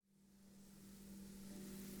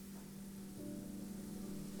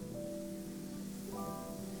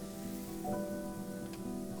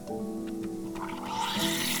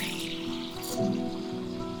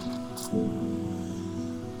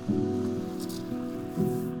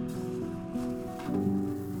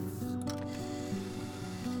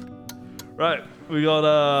Right, we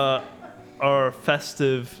got our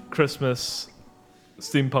festive Christmas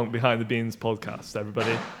Steampunk Behind the Beans podcast,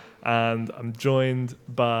 everybody. And I'm joined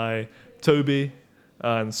by Toby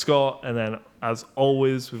and Scott. And then, as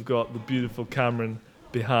always, we've got the beautiful Cameron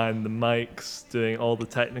behind the mics doing all the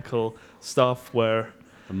technical stuff where...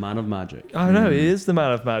 The man of magic. I know, he is the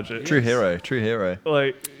man of magic. True hero.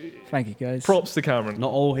 Like, thank you, guys. props to Cameron.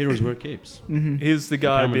 Not all heroes wear capes. Mm-hmm. He's the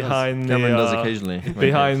guy Cameron behind Cameron the does occasionally.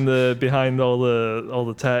 behind all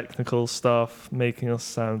the technical stuff, making us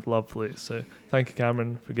sound lovely. So thank you,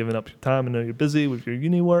 Cameron, for giving up your time. I know you're busy with your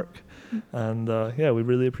uni work, and we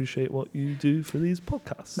really appreciate what you do for these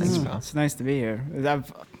podcasts. Thanks, pal. It's nice to be here.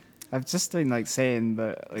 I've just been saying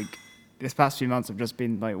that this past few months I've just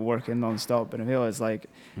been working non-stop, and I feel it's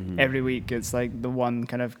every week it's the one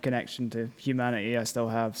kind of connection to humanity I still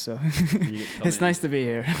have, so it's nice to be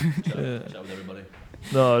here. Chat with everybody.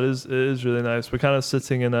 No, it is really nice. We're kind of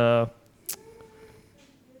sitting in a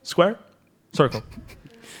circle.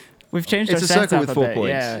 We've changed It's our a circle setup with a 4 bit,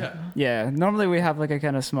 points. yeah. Normally we have a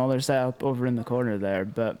kind of smaller setup over in the corner there,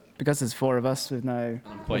 but because there's 4 of us, we've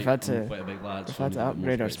had to quite a big lad. we've had to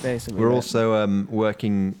upgrade our space a little We're bit. also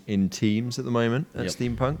working in teams at the moment at Yep.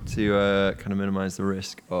 Steampunk to kind of minimise the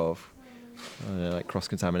risk of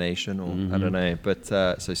cross-contamination or I don't know. But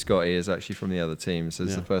so Scotty is actually from the other team, so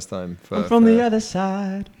it's the first time for... the other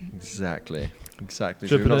side. Exactly. So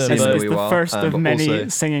Chip we've not it in, seen It's him in a the wee while, first of but many also-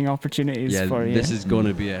 singing opportunities Yeah, for you. this is going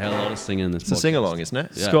to be a hell of a lot of singing in this It's a podcast. sing-along, isn't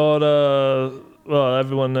it? Yeah. Scott, well,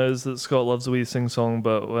 everyone knows that Scott loves a wee sing song,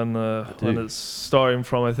 but when it's starting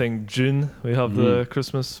from, I think, June, we have the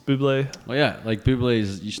Christmas Buble. Well, yeah, Buble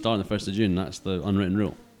is you start on the 1st of June. That's the unwritten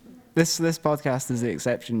rule. This podcast is the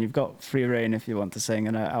exception. You've got free reign if you want to sing,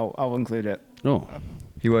 and I'll include it. No.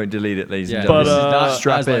 He won't delete it, ladies and Yeah, But, gentlemen. that's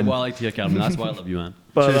strap in. why I like to hear Cameron. That's why I love you, man.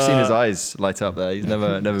 But Should have seen his eyes light up there. He's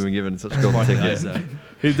never been given such a golden ticket.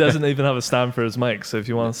 he doesn't even have a stand for his mic, so if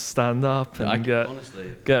you want to stand up and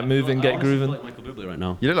honestly, get moving, I get honestly grooving. feel like Michael Bublé right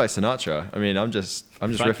now. You look like Sinatra. I mean, I'm just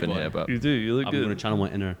Frankie riffing boy. here, but You do, you look I'm going to good. channel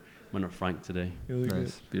my inner Frank today. You look good.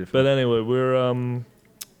 nice, beautiful. But anyway,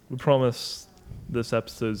 we promise this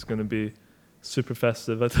episode is going to be super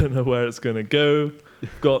festive. I don't know where it's going to go.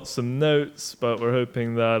 We've got some notes, but we're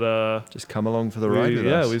hoping that Just come along for the ride with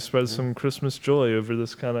us. we spread some Christmas joy over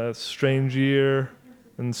this kind of strange year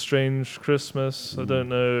and strange Christmas. I don't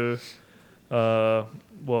know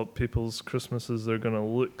what people's Christmases are going to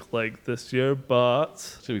look like this year, but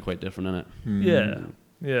It's going to be quite different, isn't it?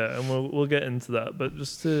 yeah, and we'll get into that. But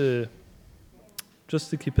just to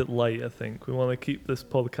keep it light, I think we want to keep this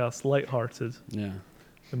podcast lighthearted Yeah.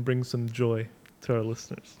 and bring some joy to our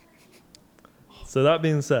listeners. So that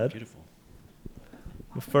being said, Beautiful.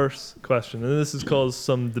 the first question, and this has caused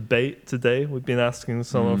some debate today. We've been asking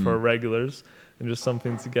some of our regulars, and just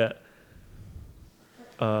something to get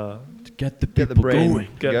To get the Get the brain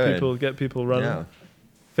get going. people running. Yeah.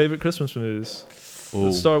 Favorite Christmas movies. Oh.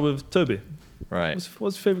 Let's start with Toby. Right.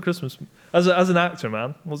 What's your favorite Christmas? As an actor,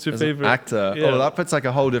 man, what's your As an favorite actor. Yeah. Oh, that puts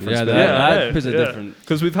a whole different Yeah, spin. that puts a different...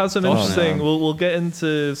 Because we've had some Oh, interesting. no. We'll get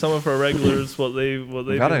into some of our regulars what they've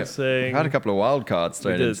been saying. We've had a couple of wild cards We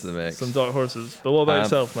thrown did, into the mix. some dark horses. But what about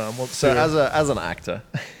yourself, man? What's So your, as an actor,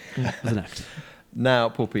 As an actor. now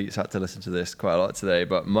Paul Pete's had to listen to this quite a lot today,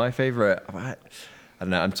 but my favorite, I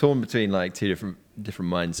don't know, I'm torn between two different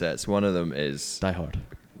mindsets. One of them is Die Hard.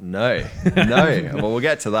 no. Well, we'll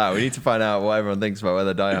get to that. We need to find out what everyone thinks about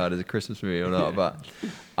whether Die Hard is a Christmas movie or not. But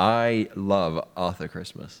I love Arthur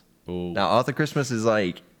Christmas. Oh. Now, Arthur Christmas is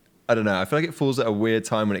I don't know. I feel like it falls at a weird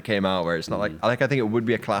time when it came out, where it's not I think it would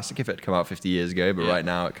be a classic if it had come out 50 years ago, but right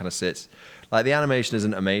now it kind of sits. The animation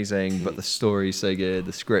isn't amazing, but the story's so good,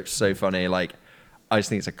 the script's so funny. I just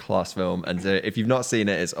think it's a class film, and if you've not seen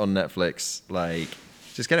it, it's on Netflix.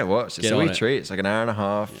 Just get it watched. It's Get a on wee it. treat. It's an hour and a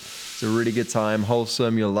half. It's a really good time,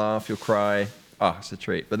 wholesome. You'll laugh, you'll cry. It's a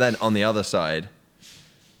treat. But then on the other side,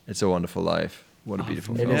 It's a Wonderful Life. What a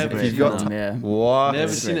beautiful It film. is a If great you've got film, ti- yeah. What?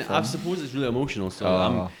 Never It's a seen great it. film. I suppose it's really emotional.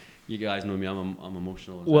 So you guys know me. I'm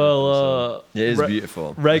emotional. as well, It is re-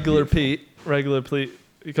 beautiful. regular Beautiful. Pete,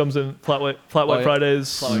 he comes in flat white yeah.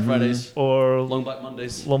 Fridays Flat Fridays, or Long Black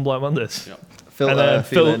Mondays. Long Black Mondays. Yeah. And then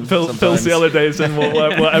Phil fills the other days in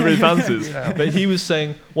whatever he fancies. But he was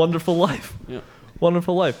saying Wonderful Life. Yeah.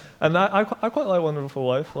 Wonderful Life. And I quite like Wonderful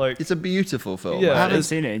Life. It's a beautiful film. Yeah. I haven't it's-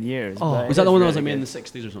 seen it in years. Oh. but Was that it the is one that was really made in good. the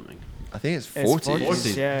 60s or something? I think it's It's 40s.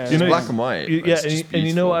 40s. Yeah. You know- It's black and white. Yeah, It's just and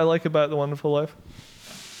you know what I beautiful. like about The Wonderful Life?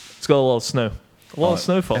 It's got a lot of snow. A lot of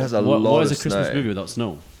snowfall. It has a What lot is of a Christmas snow. movie without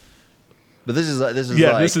snow? But this is Yeah,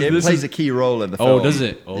 like this it is- plays a key role in the film. Oh, does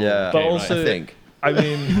it? Oh, Yeah, But okay, also- I think. I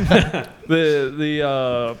mean,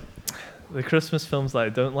 the Christmas films that I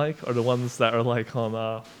don't like are the ones that are like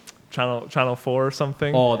on Channel 4 or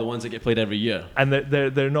something, Oh, the ones that get played every year. and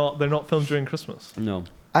they're not filmed during Christmas. No.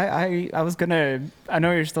 I was gonna. I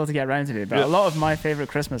know you're still to get around to it, but Yeah. a lot of my favorite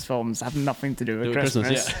Christmas films have nothing to do with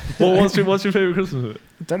Christmas. yeah. Well, what's your favorite Christmas movie?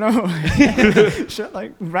 Don't know. Shit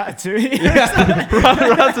like Ratatouille.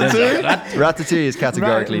 Ratatouille. Ratatouille is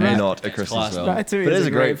categorically Right. not a Christmas classic. film, Ratatouille but it is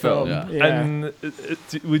a great film. Yeah. And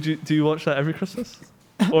do you watch that every Christmas,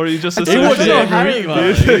 or are you just I don't watch it associate? every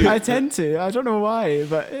week, man. I tend to. I don't know why,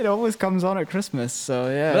 but it always comes on at Christmas. So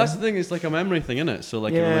yeah. But that's the thing. It's like a memory thing, isn't it? So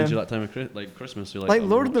like it Yeah. reminds you that time of like Christmas. You're like, like oh,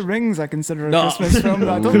 Lord of the watch- Rings, I consider a No. Christmas film. But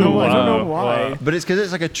I don't know. I don't know Wow, why. wow. But it's because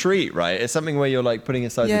it's like a treat, right? It's something where you're like putting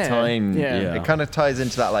aside Yeah, the time. yeah. It kind of ties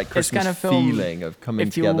into that like It's Christmas kind of film- feeling of coming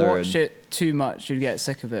If you together. watch it too much, you'd get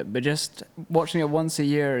sick of it. But just watching it once a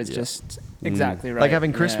year is just exactly right. Like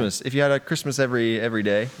having Yeah. Christmas. If you had a Christmas every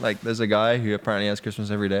day, like there's a guy who apparently has Christmas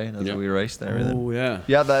every day. That's Yeah. what we raced and everything. Oh yeah. If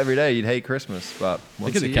you had that every day, you'd hate Christmas. But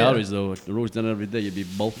once Look at a the year, calories though. If the roast dinner every day, you'd be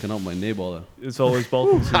bulking up like no bother. It's always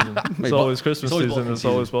Balkan season. It's Wait, always Christmas it's always season. Balkan It's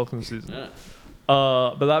season. always Balkan season. Yeah.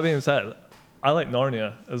 But that being said, I like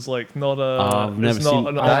Narnia as like not a. I've never it's not seen-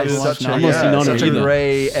 an that I is obvious. watched such a, Narnia. I've not seen Narnia such a either.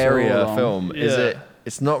 grey So area long. film. Is Yeah. it?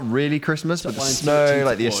 It's not really Christmas, but the Lion, snow, King,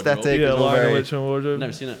 like the King, aesthetic, Yeah, is all Lion, the very. Witch and Wardrobe.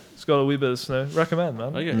 Never seen it. It's got a wee bit of snow. Recommend,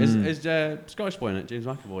 man. Okay. Is Scottish boy in it? James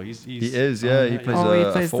McAvoy. He's He is, yeah. He right. plays Oh, he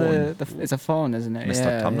a plays fawn. it's a fawn, isn't it? Mr.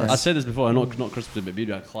 Yeah, Tumnus. I said this before. Not Christmas, but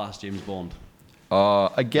Beauty, a class James Bond.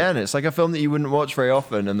 Again, it's like a film that you wouldn't watch very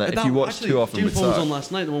often, and that if you watch actually, too often, James would Bond was suck. on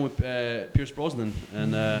last night. The one with Pierce Brosnan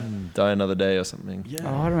and Die Another Day or something. yeah.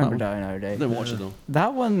 Oh, I remember that Die Another Day. one. I didn't watch it though.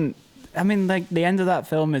 That one, I mean, like the end of that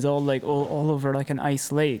film is all like all over like an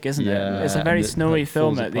ice lake, isn't Yeah, it? It's a very and it, snowy like,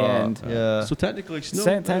 film falls at the apart. end. Yeah. So technically, snow.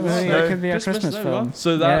 So technically, Snow. it could be a Christmas there we film. go.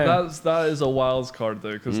 So Yeah. that is a wild card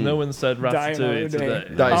though, because no one said Die Ratatouille Another Day.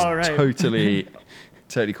 today. That is Oh, right. totally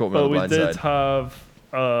caught me But on the we blind did side.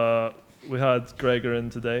 have we had Gregor in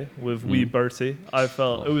today with wee Bertie. I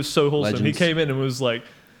felt it was so wholesome. Legends. He came in and was like,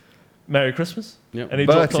 "Merry Christmas," Yep. and he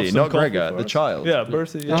dropped off Bertie, some not coffee Gregor, for the us. child. Yeah,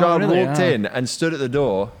 Bertie. The Yeah. Oh, child really? walked Ah. in and stood at the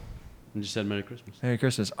door. And just said Merry Christmas. Merry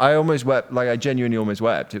Christmas. I almost wept. Like I genuinely almost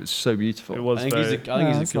wept. It was so beautiful. It was I think very he's the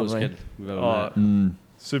that's coolest lovely. kid we've ever Oh, met.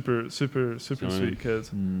 super Sorry. sweet kid.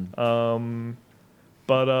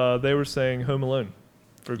 But they were saying Home Alone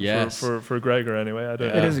Yes. for Gregor anyway. I don't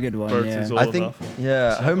Yeah. know. It is a good one. Bertie's Yeah. old I think, enough.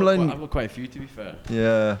 yeah, So Home I've Alone. got quite a few to be fair.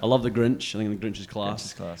 Yeah. I love the Grinch. I think the Grinch is class. Grinch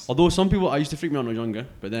is class. Although some people, I used to freak me out when I was younger,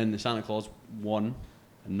 but then the Santa Claus 1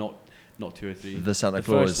 and not 2 or 3. The Santa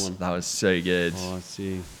first Claus. one. That was so good. Oh, I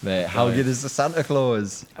see. Mate, how Right. good is the Santa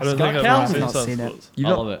Claus? I don't Scott think Kelly. I've ever Not seen seen Santa it. Claus. You I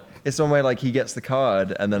know, love it. it's one where like he gets the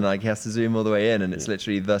card and then like he has to zoom all the way in, and it's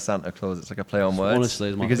literally the Santa Claus. It's like a play on words. Honestly,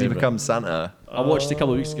 it's my because he favourite. becomes Santa. I watched it a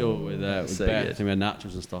couple of weeks ago with So Beth, good. and we had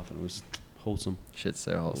nachos and stuff, and it was wholesome. Shit's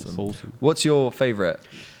so It was wholesome. wholesome. What's your favorite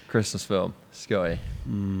Christmas film, Scotty?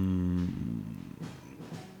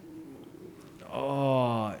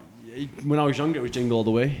 Oh, when I was younger, it was Jingle All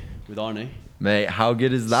the Way with Arnie. Mate, how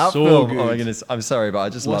good is that So film? Oh my good. goodness, I'm sorry, but I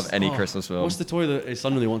just love any oh, Christmas film. What's the toy that his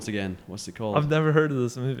son really wants again? What's it called? I've never heard of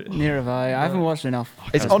this movie. Near have I. I haven't watched enough.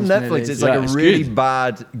 It's Christmas on Netflix. movies. It's Yeah, like a it's really good.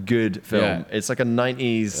 bad, good film. Yeah. It's like a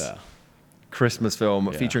 90s yeah, Christmas film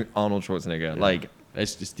Yeah. featuring Arnold Schwarzenegger. Like,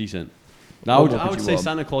 it's decent. Now, What I more would could you say want?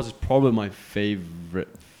 Santa Claus is probably my favorite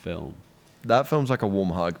film. that film's like a warm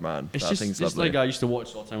hug, man. It's that just thing's it's lovely. like I used to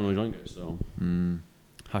watch all the time when I was younger. So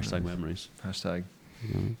hashtag memories. Hashtag.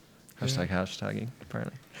 Hashtagging,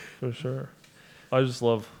 apparently. For sure. I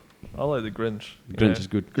like the Grinch. Grinch is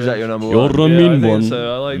good. Is that your number You're one? a Yeah, I mean think one,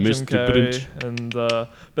 so. I like Mr. Jim Carrey, Grinch. and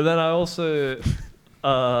but then I also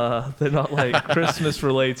they're not like Christmas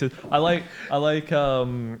related. I like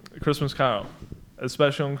Christmas Carol,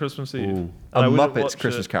 especially on Christmas Eve. Ooh. And A I wouldn't Muppets watch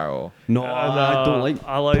Christmas it. Carol. No, And, I don't like.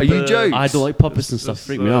 I like. Are you the- joking? I don't like puppets and stuff. It's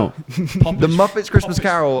Freak me out. The Muppets Christmas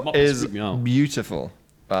Carol Muppets is freak me out. beautiful.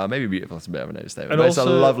 Maybe beautiful is a bit of an understatement, And but it's a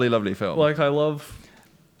also, lovely, lovely film. Like I love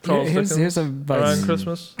Charles Dickens Here's a around buzz.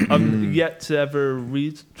 Christmas. I've yet to ever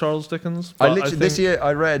read Charles Dickens. I but literally this think- year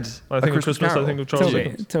I read I A think of Christmas Christmas. Carol. I think of Charles Toby,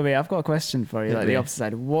 Dickens. Toby, I've got a question for you. Hit Like me. the opposite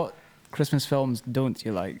side. What Christmas films don't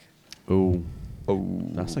you like? Oh, Oh,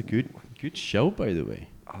 that's a good show, by the way.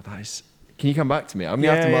 that is. Can you come back to me? I'm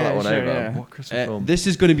gonna have to Yeah, mull that yeah, one sure, over. yeah. What Christmas film? This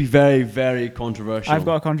is going to be very, very controversial. I've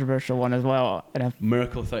got a controversial one as well. And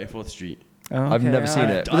Miracle 34th Street. I've never seen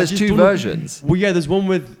it. But I there's just two don't know- versions. Well, yeah, there's one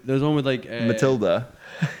with like Matilda.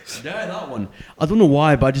 Yeah, that one. I don't know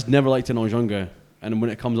why, but I just never liked it when I was younger. And when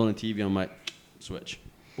it comes on the TV, I'm like, switch.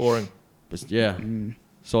 Boring. But yeah,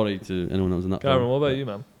 sorry to anyone that was in that Cameron, film. what about you,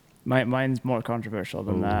 man? Mine's more controversial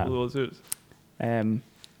than that. What's yours?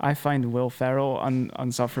 I find Will Ferrell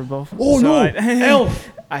unsufferable. Oh So no, I,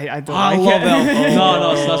 Elf! I don't I like love it. Elf.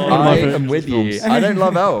 No, so that's one of my I favorite am with you. films. I don't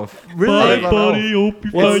love Elf. Really? I don't love Elf. hope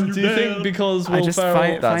you Well, do you think because I Will just Ferrell?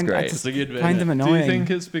 find, That's find, I great. just It's a good bit, find innit? him Do annoying. you think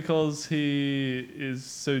it's because he is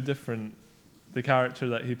so different? The character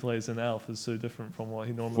that he plays in Elf is so different from what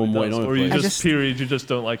he normally From what he does, or normally you plays. just period you just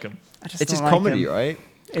don't like him. I just It's don't his like comedy, him. right?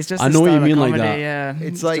 It's just I the know what you style of mean like comedy, that. Yeah,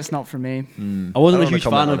 It's like- just not for me. I wasn't I a don't wanna huge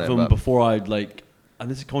comment fan on of it, him but- before I'd like, and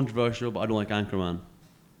this is controversial, but I don't like Anchorman.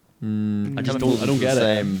 I just don't. I don't get it.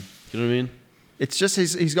 Same. You know what I mean? It's just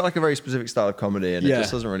he's got like a very specific style of comedy, and it Yeah.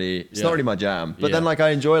 just doesn't really. It's Yeah. not really my jam. But Yeah. then like I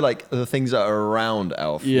enjoy like the things that are around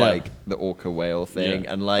Elf, Yeah. like the orca whale thing,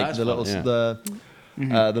 Yeah. and like That's the fun, little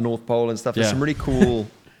yeah. the North Pole and stuff. There's Yeah. some really cool.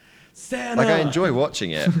 Santa. Like I enjoy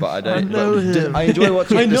watching it, but I don't. know but him. I enjoy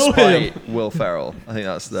watching I it know despite Will Ferrell. I think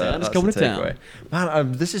that's the Santa's that's coming the to town. takeaway.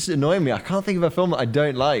 Man, this is annoying me. I can't think of a film that I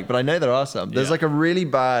don't like, but I know there are some. There's Yeah. like a really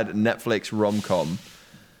bad Netflix rom-com.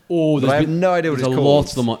 Oh, But I have no idea what there's it's a called. lot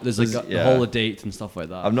of them. There's like There's- the yeah. holiday and stuff like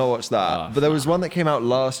that. I've not watched that, Ah, but there was nah. one that came out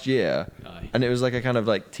last year, Aye. and it was like a kind of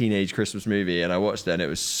like teenage Christmas movie, and I watched it, and it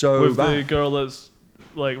was so With the bad. girl that's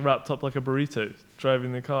like wrapped up like a burrito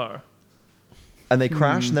driving the car. And they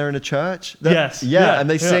crash, and they're in a church. Yes, yeah, yeah, and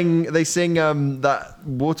they yeah. sing that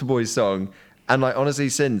Waterboys song, and like honestly,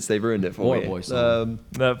 since they've ruined it for me. Waterboys song.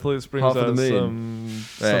 Netflix brings Half of out the Moon.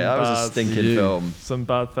 some Yeah, that was a bad, stinking Yeah. film. some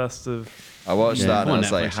bad festive. I watched Yeah, that, and come I on,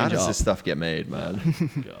 was like, Netflix, how change it does up. this stuff get made, man?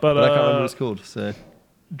 But, But I can't remember what it's called. So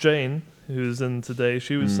Jane, who's in today,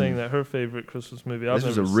 she was saying that her favorite Christmas movie. I've this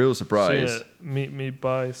was a never real seen surprise. it, Meet Me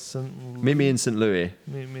by St. Meet Me in St. Louis.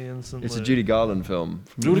 Meet Me in St. It's a Louis. Judy Garland film.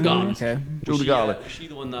 Judy Garland. Okay. Judy Garland. Was she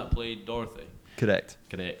the one that played Dorothy? Correct.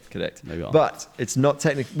 Correct. Maybe not. But it's not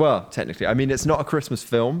technically. I mean, it's not a Christmas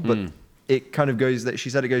film, but it kind of goes. That she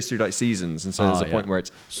said it goes through like seasons, and so there's a yeah. point where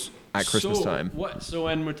it's at Christmas so, time. So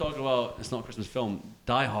when we're talking about it's not a Christmas film,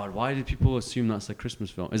 Die Hard. Why do people assume that's a Christmas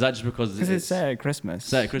film? Is that just because Because it's set at Christmas.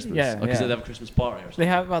 set at Christmas? Yeah, Because yeah. they have a Christmas party or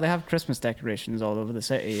something. They have Christmas decorations all over the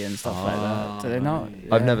city and stuff like that. Do they not?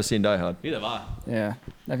 I've Yeah. never seen Die Hard. Neither have I. Yeah.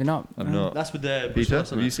 Have you not? I've not. That's with the Peter,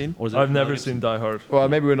 have you seen? Or is it I've Mel never Gibson? seen Die Hard. Well,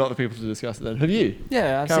 maybe we're not the people to discuss it then. Have you?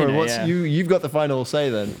 Yeah, I've Cameron, seen it. what's Yeah. you've got the final say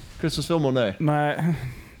then. Christmas film or no?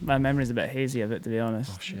 My memory's a bit hazy of it, to be honest.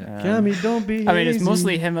 Oh shit. don't be. I mean, it's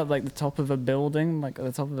mostly him at like the top of a building, like at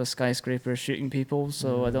the top of a skyscraper, shooting people.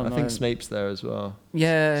 So I don't know. think Snape's there as well.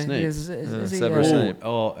 Yeah, Snape. he is he? Severus Yeah. Snape.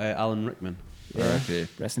 Alan Rickman. Yeah. Okay.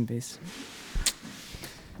 Rest in peace.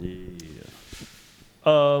 Yeah.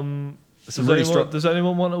 It's a really strong. Does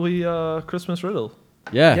anyone want a wee Christmas riddle?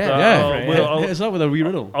 Yeah. Yeah, Yeah. well, I'll- Hit us up with a wee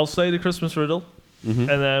riddle. I'll say the Christmas riddle, Mhm.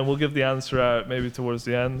 and then we'll give the answer out maybe towards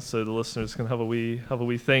the end, so the listeners can have a wee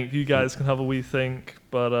think. You guys can have a wee think.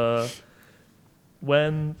 But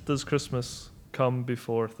when does Christmas come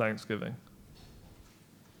before Thanksgiving?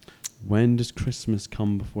 When does Christmas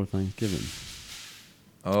come before Thanksgiving?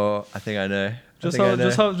 Oh, I think I know. Just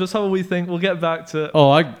have a wee think. We'll get back to it. Oh,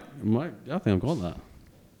 I think I've got that.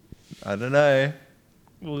 I don't know.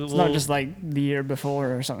 It's not just like the year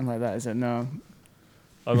before or something like that, is it? No.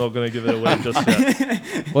 I'm not going to give it away just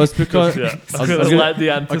yet. Well, it's because Yeah, I I'm was going to gonna- let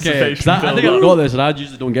the okay, anticipation 'cause I think build I've up. got this, and I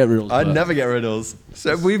usually don't get riddles. I'd but- never get riddles.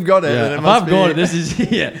 So if we've got it, then Yeah, it if must I've be. got it, this is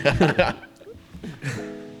yeah.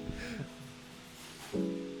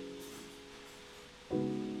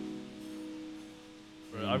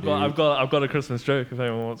 I've got a Christmas joke if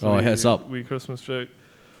anyone wants. Oh, a hit us up. wee Christmas joke.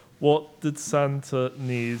 What did Santa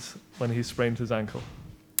need when he sprained his ankle?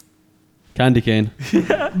 Candy cane.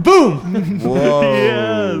 Whoa.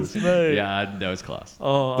 Yes, mate. Yeah, that was class.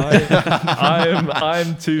 Oh,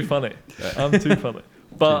 I'm too funny. I'm too funny.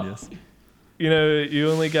 But Genius. you know, you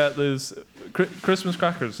only get those Christmas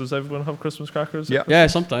crackers. Does everyone have Christmas crackers? Yeah. Yeah,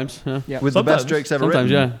 sometimes. Yeah. Yeah. With the best Sometimes. jokes ever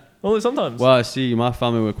Sometimes, written. yeah. Only sometimes. Well, I see. My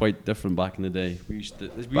family were quite different back in the day. We used to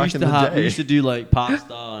day. do like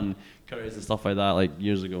pasta and curries and stuff like that like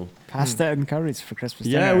years ago. Pasta and curries for Christmas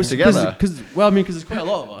Yeah, dinner. it was Together? because there's quite a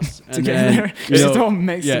lot of us. And together. then, you Just know, all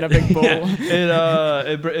mixed in yeah. a big bowl.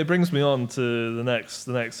 It brings me on to the next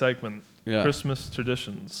segment. Yeah. Christmas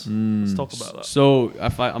traditions. Let's talk about that. So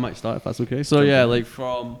I might start if that's okay. So yeah,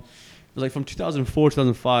 from 2004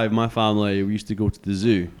 2005, my family we used to go to the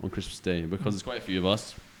zoo on Christmas Day because there's quite a few of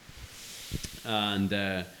us, and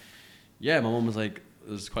my mum was like,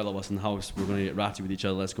 "There's quite a lot of us in the house. We're going to get ratty with each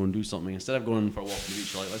other. Let's go and do something instead of going for a walk on the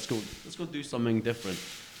beach. Like let's go do something different."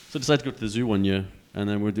 So I decided to go to the zoo one year, and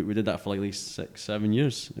then we did that for like at least 6-7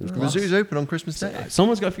 years. It was The class. zoo's open on Christmas Day.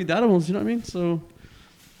 Someone's got to feed the animals. You know what I mean? So.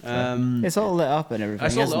 It's all lit up and everything. I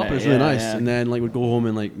saw it isn't up. it? It's really Yeah, nice. yeah. And then like we'd go home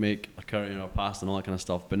and like make a curry or pasta and all that kind of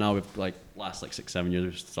stuff. But now we've like last like 6-7 years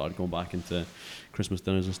we've started going back into Christmas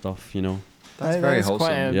dinners and stuff. You know. That's very It's quite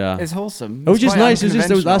wholesome. Yeah. It's wholesome. It was It's just quite nice. It was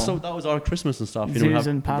just unconventional. that was our Christmas and stuff. You know, Zoos have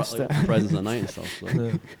and pasta. like, presents at night and stuff. So.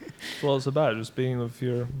 Yeah. That's what it's about, just being with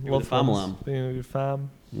your with loved the family. ones, being with your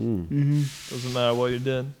fam. Mm. Doesn't matter what you're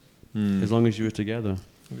doing. As long as you were together.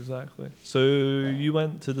 Exactly. So you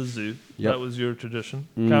went to the zoo. Yep. That was your tradition.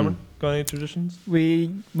 Mm. Cameron, got any traditions?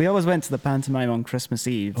 We always went to the pantomime on Christmas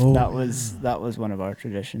Eve. Oh, that was one of our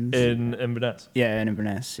traditions. In Inverness. Yeah, in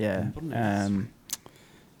Inverness. Yeah. Inverness.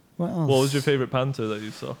 What else? What was your favourite panto that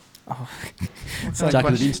you saw? It's a Jack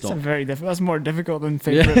and the question- Beanstalk. It's a very difficult. That's more difficult than Yeah,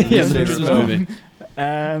 favorite. yeah, movies favorite as well. movie.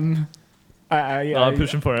 Yeah, No, I'm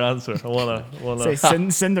pushing for an answer. I wanna. say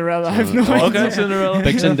Cinderella. I have no Oh, idea. Okay, Cinderella.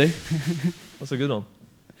 Big Cindy. That's a good one.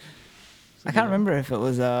 I can't remember if it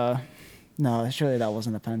was no, surely that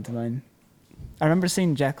wasn't a pantomime. I remember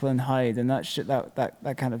seeing Jekyll and Hyde, and that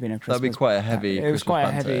kind of been a Christmas. That'd be quite a heavy. It was Christmas quite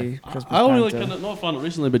a panto. heavy Christmas. I only like panto. not found it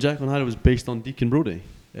recently, but Jekyll and Hyde was based on Deacon Brodie,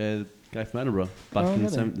 guy from Edinburgh, back Oh, in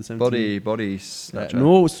really? the 17th. Body snatcher.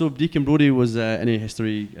 No, so Deacon Brodie was any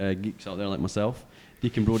history geeks out there like myself.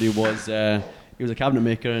 Deacon Brodie was he was a cabinet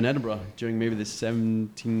maker in Edinburgh during maybe the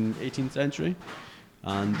 18th century,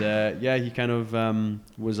 and yeah, he kind of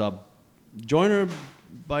was a joiner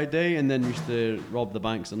by day, and then used to rob the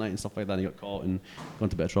banks at night and stuff like that. And he got caught and got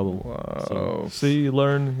into a bit of trouble. Whoa. See, you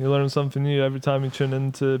learn something new every time you tune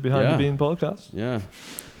into Behind Yeah. the Bean podcast. Yeah,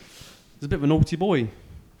 he's a bit of a naughty boy.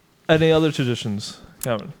 Any other traditions,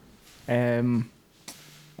 Cameron?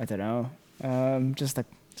 I don't know. Just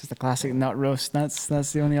a classic nut roast. That's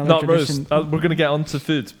the only other Not tradition. roast. We're gonna get onto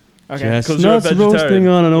food. Okay. 'Cause you're a Chestnuts vegetarian. roasting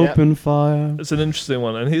on an Yep. open fire. It's an interesting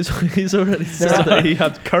one, and he's already said that he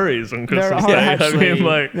had curries on There Christmas are Day. actually I mean,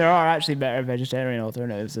 like, there are actually better vegetarian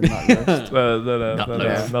alternatives than nut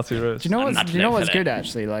roast. nutty roast. Do you know what's good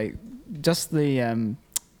actually? Like just the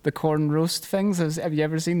corn roast things. Have you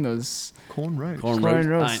ever seen those? Corn roast. Corn Corn roast.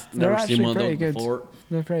 roast. I've They're never seen actually one of pretty those good. before.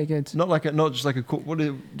 They're pretty good. Not just like a. What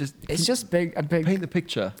is just? It's just a big paint the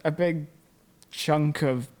picture. a big chunk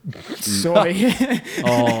of soy.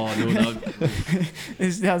 Oh no,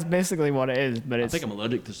 That's basically what it is. But I it's think I'm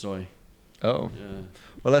allergic to soy. Oh. Yeah.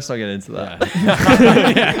 Well, let's not get into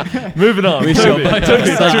that. Moving on. We Toby.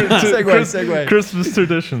 Segue. Christmas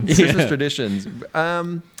traditions. Christmas traditions.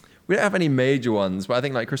 We don't have any major ones, but I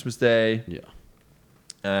think like Christmas Day,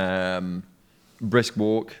 Yeah. brisk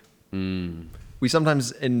walk. We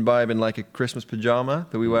sometimes imbibe in like a Christmas pajama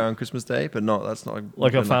that we wear on Christmas Day, but that's not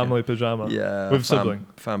Like a family pajama. Yeah, With sibling.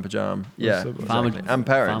 fan pajama. Yeah, sibling. exactly. And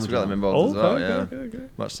parents. We got them involved Oh, as well. okay, Yeah, okay.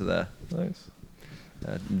 much to their Nice.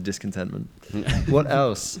 discontentment. What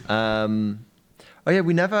else? Oh yeah,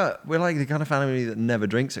 we're like the kind of family that never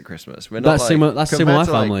drinks at Christmas. We're not That's like, same with- that's the same with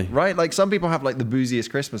compared my to, like, family. right? Like some people have like the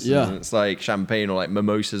booziest Christmases, Yeah. and it's like champagne or like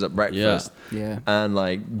mimosas at breakfast, yeah. and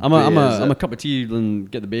like I'm beers a at- cup of tea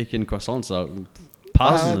and get the bacon croissants out.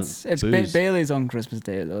 Passes It's booze. Bailey's on Christmas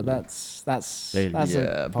Day though. That's Bailey. that's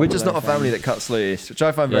Yeah, a we're just not a popular family thing. that cuts loose, which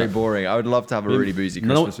I find very Yeah. boring. I would love to have a really boozy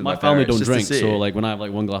No, Christmas with my my family parents, don't just to drink, see. so like when I have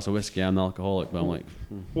like one glass of whiskey, I'm an alcoholic. But I'm like,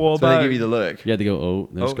 What So they about give you the look. yeah, they go, oh,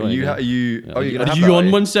 there's Oh, you yeah. are you Yeah. oh you're gonna Are have you that, on are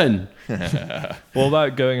you? one sin? what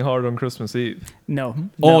about going hard on Christmas Eve? No.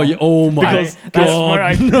 Oh, no. yeah, oh my Because- That's god! where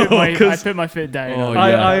I put my foot down. Oh, on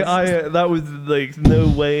yeah. that. I that was like no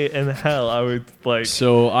way in hell I would like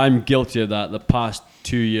So I'm guilty of that the past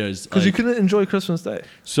 2 years. because you like- couldn't enjoy Christmas Day.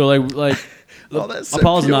 So like Oh, that's my so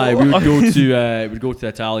pals and I, pure. we would go to the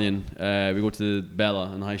Italian. We go to Bella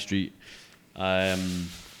on the High Street.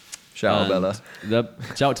 Shout out and Bella.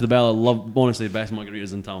 Shout out to the Bella. Love honestly the best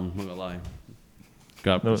margaritas in town. Not gonna lie.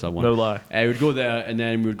 Grab No, us that one. no lie. We'd go there and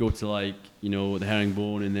then we would go to like the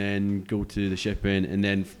herringbone and then go to the shipping and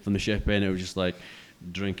then from the shipping it was just like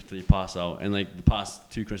drink until you pass out. And like the past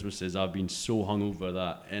 2 Christmases I've been so hungover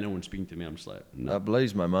that anyone speaking to me I'm just like no. That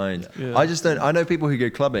blows my mind. Yeah. I just don't. I know people who go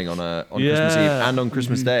clubbing on Christmas Eve Yeah. and on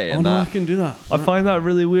Christmas Day, Oh and no, I that can do that. I find that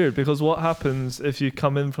really weird because what happens if you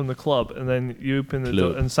come in from the club and then you open the door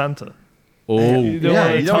Club. and Santa? Oh You don't Yeah,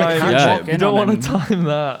 want you to don't wanna time. catch Yeah. it. You don't on want to him. time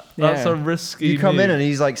that. That's Yeah. a risky. you come in move. and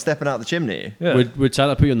he's like stepping out the chimney. yeah. Would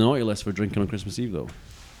Santa put you on the naughty list for drinking on Christmas Eve though?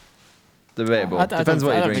 Debatable. I Depends don't,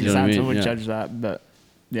 what I you don't drink. think You know what I Santa mean? would Yeah. judge that, but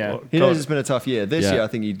yeah. Well, He knows God. it's been a tough year. This Yeah. year, I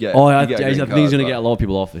think you'd get. Oh, you'd get a I green think he's card, gonna but- get a lot of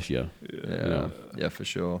people off this year. Yeah, for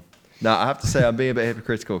sure. Now I have to say I'm being a bit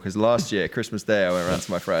hypocritical because last year Christmas Day I went around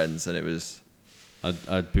to my friends and it was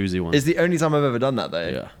A boozy one. it's the only time I've ever done that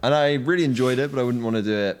day. Yeah. And I really enjoyed it, but I wouldn't want to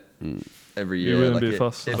do it every You year. wouldn't Like be it,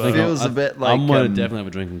 fussed it about it. feels a bit like I'm gonna definitely have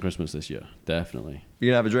a drink on Christmas this year. Definitely. you're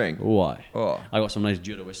gonna have a drink. Why? Oh, I got some nice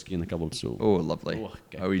Jura whiskey in the cupboard, so. oh, lovely. Oh,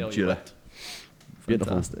 I Are we tell you Jura? what.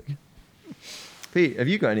 Beautiful. Fantastic. Pete, have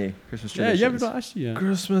you got any Christmas Yeah, traditions? yeah, but actually, yeah.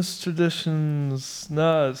 Christmas traditions.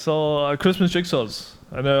 No, it's all Christmas jigsaws.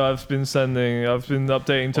 I know I've been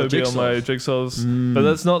updating Toby on my jigsaws, but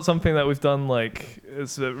that's not something that we've done. Like,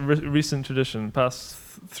 it's a recent tradition, past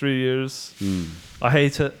 3 years. I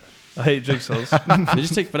hate it. I hate jigsaws. They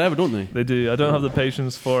just take forever, don't they? They do. I don't have the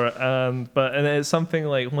patience for it, and it's something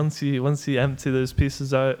like once you empty those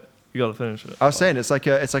pieces out, you gotta finish it. I was saying it's like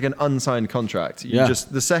an unsigned contract. You Yeah.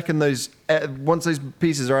 just the second once those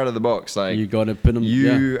pieces are out of the box, like You gotta put them.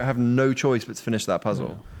 you have no choice but to finish that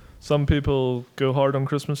puzzle. Some people go hard on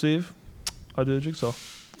Christmas Eve. I do a jigsaw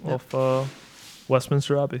off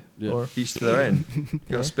Westminster Abbey Yeah. or Each to their own. You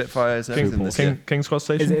got Spitfires and everything this year. King's Cross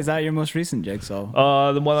Station. Is that your most recent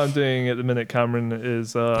jigsaw? The one I'm doing at the minute, Cameron,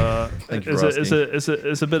 is Thank you for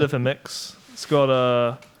it's a bit of a mix.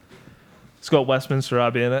 It's got Westminster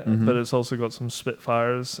Abbey in it, but it's also got some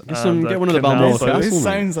Spitfires. Get and get a one of the canal Balmoral boat. Castle. This man.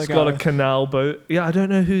 sounds It's like got a canal boat. Yeah, I don't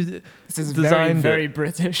know who this is designed very it.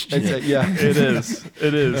 British. Yeah, It is.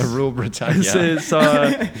 It is. Rule Britannia.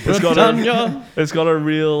 It's got a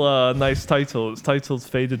real nice title. It's titled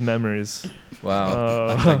 "Faded Memories." Wow.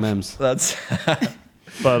 Like memes. That's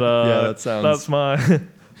But Yeah, that sounds-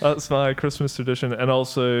 that's my Christmas tradition, and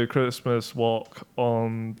also Christmas walk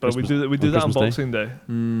on. But Christmas- we do on that on Christmas Boxing Day.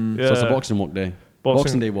 Yeah, So it's a Boxing Walk Day.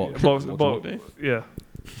 Boxing Day walk. Boxing Walk Day. Yeah.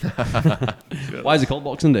 Why is it called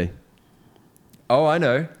Boxing Day? Oh, I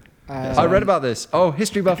know. I read about this. Oh,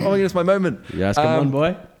 history buff. Oh my goodness, my moment. Yes, come on,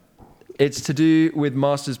 boy. It's to do with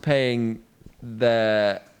masters paying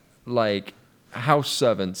their like house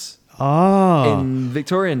servants in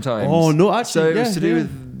Victorian times. Oh, no, actually, So it was yeah, to do yeah.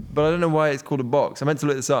 with, but I don't know why it's called a box. I meant to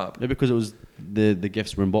look this up. Maybe because it was the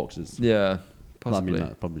gifts were in boxes. Yeah, I mean, possibly.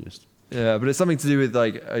 that probably just. Yeah, but it's something to do with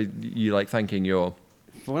like you like thanking your.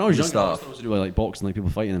 When I was The younger, I staff. thought it was to do with like boxing, like people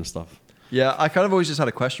fighting and stuff. Yeah, I kind of always just had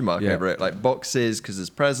a question mark Yeah. over it, like boxes because there's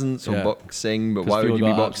presents or Yeah. boxing, but 'Cause why would people you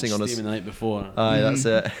be got boxing on a? steaming the night before? Aye, that's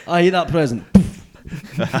it. I ate that present.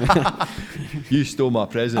 You stole my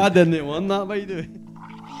present. I didn't want that. What are you doing?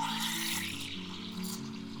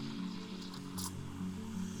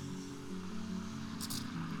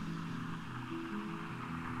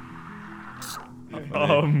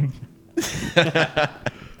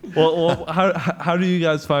 Well, how do you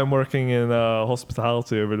guys find working in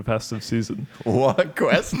hospitality over the festive season? What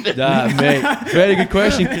question? Yeah, mate. Very good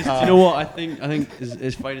question. 'Cause do you know what? I think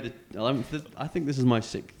it's Friday the 11th. I think this is my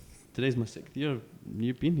sixth. Today's my 6th year.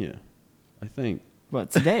 You've been here. I think. What,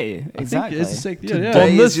 today? I Exactly. think it's the 6th year. Yeah.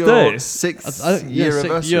 Today On this is your day? sixth I- yeah, year 6th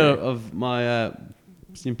anniversary. year of my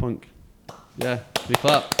steampunk. Yeah, big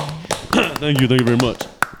clap. Thank you very much.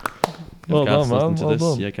 Well Kat's done, man. listening to Well this.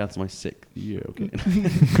 done. Yeah, Kat's my 6th year.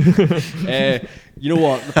 Okay. You know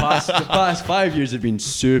what? The past 5 years have been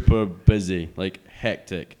super busy, like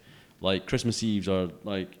hectic. Like Christmas Eves are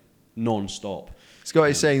like non-stop. Scott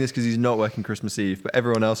is saying this because he's not working Christmas Eve, but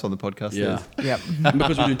everyone else on the podcast Yeah. is. Yep. And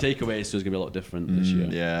because we're doing takeaways, so it's gonna be a lot different this year.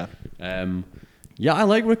 Yeah. Yeah, I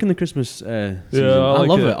like working the Christmas season. Yeah, I like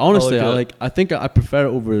love it. it. Honestly, I like it. I think I prefer it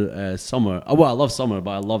over summer. Well, I love summer,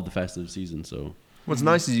 but I love the festive season. So What's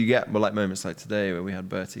nice is you get like moments like today where we had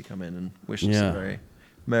Bertie come in and wish us Yeah. a very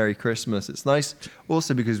Merry Christmas. It's nice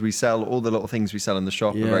also because we sell all the little things we sell in the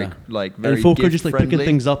shop Yeah. are very and folk are gift just like friendly. picking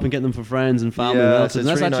things up and getting them for friends and family and Yeah, relatives. so And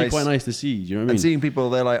it's that's really actually nice. quite nice to see. Do you know what I mean? And seeing people,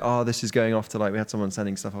 they're like, oh, this is going off to like, we had someone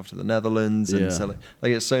sending stuff off to the Netherlands and Yeah. selling.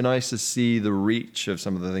 Like, it's so nice to see the reach of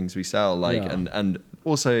some of the things we sell, like, Yeah. and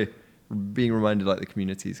also being reminded like the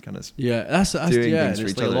community's kind of. Yeah, that's doing yeah. things and for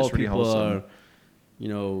it's each like other, a lot it's of really people wholesome. are, you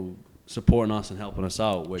know, supporting us and helping us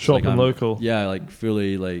out. Which Shopping like, I'm- local. Yeah, like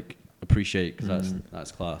fully like appreciate because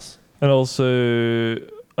that's class. And also,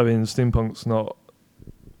 I mean, Steampunk's not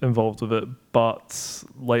involved with it, but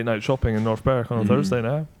late night shopping in North Berwick on a Thursday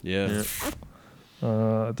now. Yeah.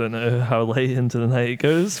 I don't know how late into the night it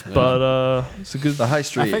goes, but it's a good. The high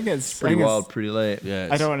street. I think it's pretty I think wild, pretty late. Yeah.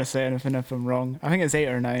 I don't want to say anything if I'm wrong. I think it's 8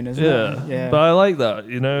 or 9, isn't Yeah, it? Yeah. but I like that.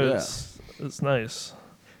 You know, Yeah. it's nice.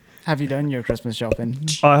 Have you done your Christmas shopping?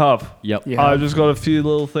 I have. Yep. Yeah. I've just got a few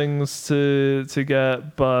little things to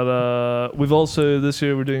get, but we've also this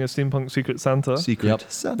year we're doing a Steampunk Secret Santa. Secret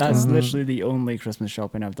Yep. Santa. That's literally the only Christmas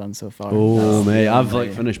shopping I've done so far. Oh, That's mate, the I've only-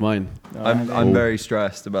 like finished mine. No, I'm very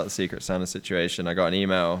stressed about the Secret Santa situation. I got an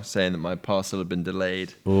email saying that my parcel had been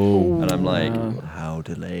delayed, Oh, and I'm like, how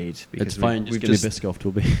delayed? it's fine. Just give me Biscoff,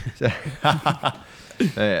 Toby.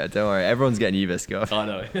 Yeah, don't worry. Everyone's getting you Visco. I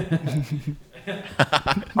know.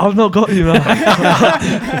 I've not got you,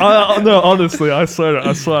 man. No, honestly, I swear,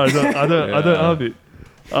 I don't have you.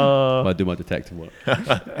 I do my detective work.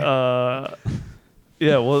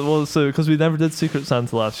 Yeah, well, so because we never did Secret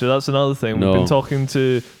Santa last year, that's another thing. No. We've been talking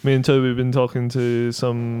to, me and Toby have been talking to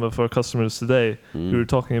some of our customers today who were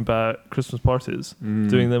talking about Christmas parties,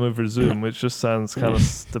 doing them over Zoom, which just sounds kind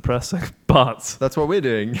of depressing. But That's what we're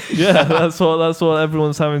doing. yeah, that's what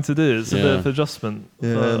everyone's having to do. It's a bit Yeah. of adjustment.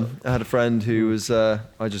 Yeah, I had a friend who was I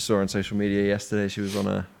just saw her on social media yesterday. She was on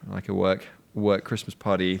a work Christmas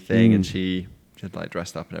party thing, and she had like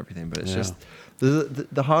dressed up and everything. But it's just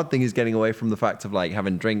the hard thing is getting away from the fact of like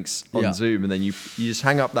having drinks on Zoom, and then you just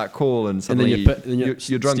hang up that call, and suddenly you're drunk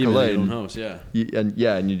steaming in your alone. own house, yeah.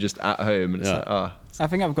 And you're just at home, and it's like I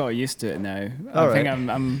think I've got used to it now. All I think right.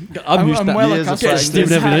 I'm used to that. well Years of accustomed. practice.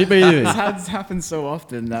 Steamed every night, what are you doing? It's happened so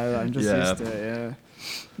often now that I'm just used to it.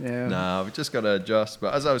 Yeah. Nah, we've just got to adjust.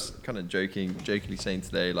 But as I was kind of jokingly saying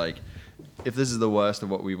today, like, if this is the worst of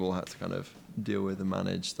what we've all had to kind of deal with and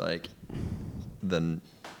manage, like, then,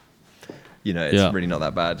 it's really not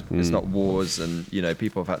that bad. It's not wars, and,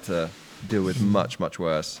 people have had to deal with much, much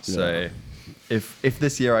worse. Yeah. So if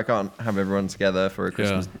this year I can't have everyone together for a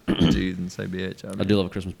Christmas do, then so be it. I do love a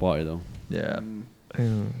Christmas party, though. Yeah. I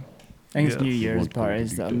think it's Yeah. New Year's One point parties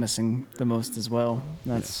would be that I'm good. missing the most as well.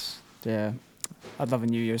 That's I'd love a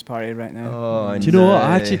New Year's party right now. Oh, I Do you know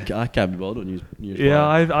what? know. I can't be bothered on New Year's Yeah,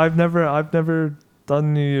 party. I've never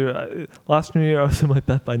done New Year. Last New Year I was in my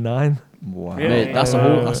bed by 9. Wow. Yeah. Mate, that's a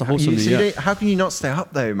wholesome New Year. How can you not stay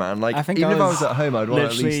up though, man? Like, I think even I if I was was at home, I'd want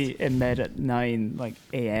at Literally least. in bed at 9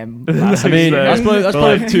 a.m. I mean, that's probably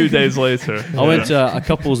like 2 days later. I went to a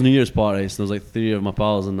couple's New Year's party, so there was like 3 of my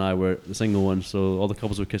pals and I were the single ones, so all the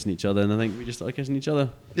couples were kissing each other, and I think we just started kissing each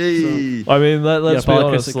other. Hey. I mean, let's be pal,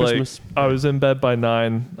 honest. kiss at Like, Christmas. I was in bed by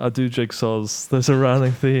 9. I do jigsaws. There's a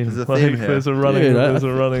running theme. There's a theme here. There's a running. Yeah, there's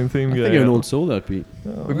a running theme I going. think you're an old soul there, Pete.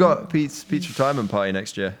 We've got Pete's retirement party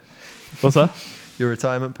next year. What's that? Your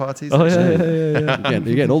retirement parties? Oh next yeah, year? yeah. You're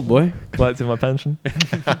getting old, boy. Collecting my pension.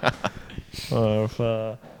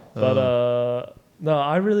 No,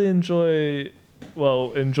 I really enjoyed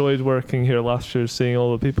working here last year, seeing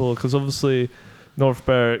all the people, because obviously North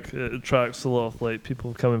Berwick, it attracts a lot of like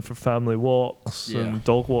people coming for family walks and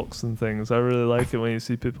dog walks and things. I really like it when you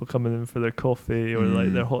see people coming in for their coffee or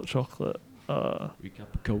like their hot chocolate We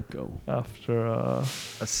cup of cocoa. after. A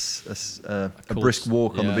cold brisk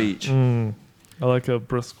walk on the yeah. beach. I like a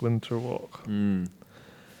brisk winter walk. Mm.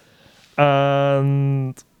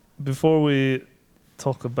 And before we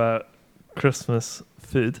talk about Christmas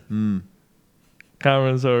food,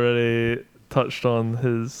 Cameron's already touched on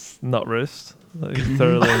his nut roast. Like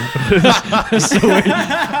thoroughly. He's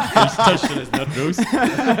touched on his nut roast.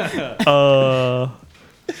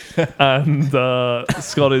 And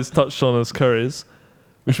Scotty's touched on his curries.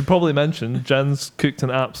 We should probably mention Jen's cooked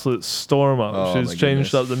an absolute storm up. Oh, She's my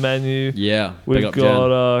changed goodness. up the menu. Yeah, big We've up Jen.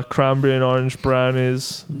 got cranberry and orange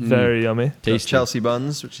brownies. Very yummy. Got Tasty. Chelsea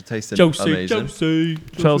buns, which are tasting Chelsea, amazing.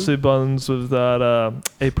 Chelsea buns with that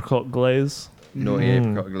apricot glaze. Naughty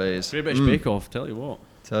apricot glaze. Great British Bake Off, tell you what.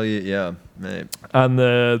 Tell you, yeah, mate. And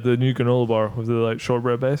the new granola bar with the like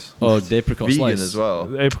shortbread base. Oh, the apricot Vegan slice. as well.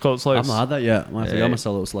 The apricot I've slice. not had that yet. I might have to Yeah. get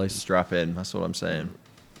myself a little slice. Strap in. That's what I'm saying.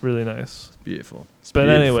 Really nice. It's beautiful. But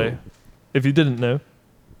beautiful. anyway, if you didn't know,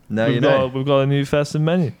 Now you know. we've got a new festive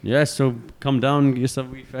menu. Yeah, so come down, get yourself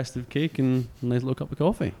a wee festive cake and a nice little cup of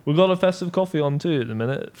coffee. We've got a festive coffee on too at the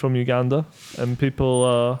minute from Uganda, and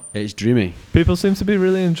people It's dreamy. seem to be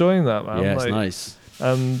really enjoying that, man. Yeah, it's Like, nice.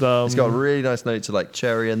 And It's got a really nice note to like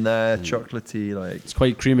cherry in there, chocolatey. Like It's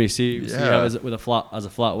quite creamy. See Yeah. how is it with a flat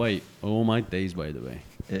white? Oh my days, by the way.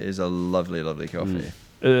 it is a lovely, lovely coffee.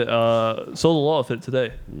 sold a lot of it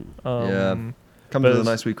today. Yeah. Comes but with a it's-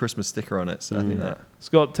 nice wee Christmas sticker on it, so I think that. It's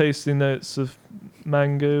got tasty notes of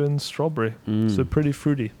mango and strawberry, so pretty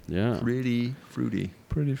fruity. Yeah. Really fruity.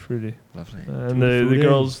 Pretty fruity. Lovely. And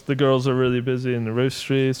the girls are really busy in the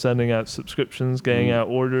roastery, sending out subscriptions, getting out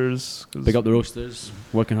orders. 'Cause- Big up the roasters,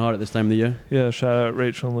 working hard at this time of the year. Yeah, shout out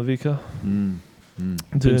Rachel and Lavika.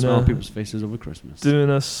 Putting smile on people's faces over Christmas. Doing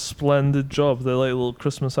a splendid job. They're like little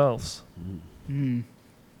Christmas elves.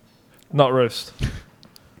 Nut roast.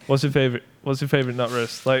 What's your favorite? What's your favorite nut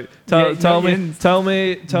roast? Like, tell me. Butternut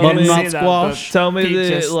say that, squash. Tell me Pete the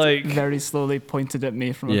just like. very slowly pointed at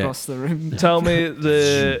me from Yeah. across the room. Tell me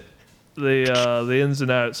the ins and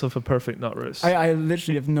outs of a perfect nut roast. I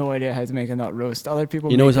literally have no idea how to make a nut roast. Other people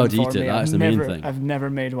He make knows how them to for eat it, me. that's I've the main never- thing. I've never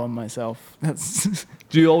made one myself. That's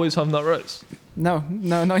Do you always have nut roast? no,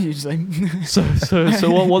 not usually. So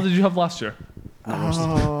what did you have last year?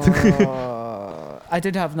 Oh, I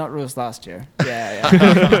did have nut roast last year.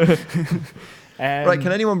 Yeah. Right,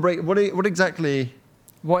 can anyone break what exactly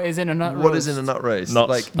What is in a nut roast? what is in a nut roast? Nuts.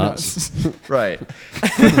 Like Nuts. right.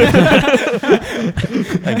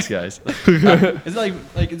 Thanks guys. It's like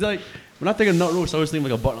when I think of nut roast, I always think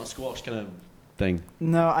like a butternut squash kind of thing.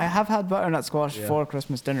 No, I have had butternut squash for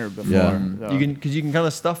Christmas dinner before. Yeah. though. You can kind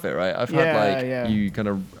of stuff it, right? I've had Yeah. you kind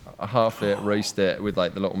of half it, roast it with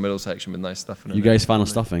like the little middle section with nice stuff in it. You guys fan of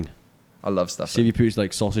stuffing? I love See stuffing. if you put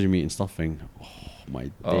like sausage meat and stuffing. Oh my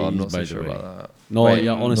days, Oh, I'm not by so the sure way. about that. No, Wait,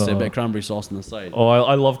 yeah, honestly, a no. bit of cranberry sauce on the side. Oh,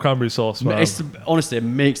 I love cranberry sauce, man. Honestly, it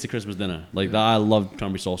makes the Christmas dinner. Like that, I love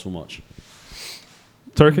cranberry sauce so much.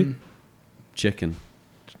 Turkey? Chicken.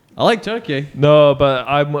 I like turkey. No, but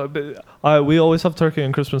we always have turkey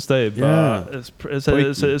on Christmas Day. But Yeah.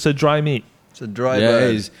 it's a dry meat. It's a dry Yeah, bird.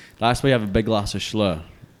 it is. That's why you have a big glass of Schlur.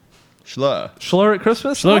 Schlur. Schlur at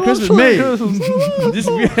Christmas? Schlur at I love Christmas,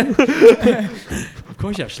 Schlur at mate. Christmas. Of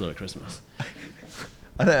course you have Schlur at Christmas.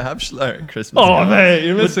 I don't have Schlur at Christmas. Oh, mate,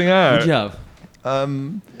 you're missing What'd you out.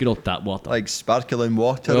 have? Good old tap water. Like sparkling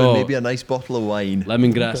water Oh. and maybe a nice bottle of wine.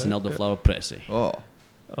 Lemongrass and elderflower pretty. Oh,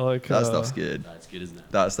 I like that stuff's good. That's good, isn't it?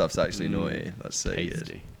 That stuff's actually naughty. That's so good.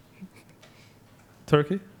 Tasty.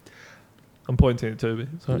 turkey. I'm pointing at Toby.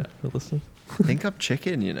 Sorry, for listening. I think I'm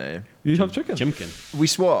chicken, you know. You have chicken? Chimkin. We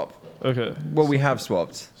swap. Okay. Well, we have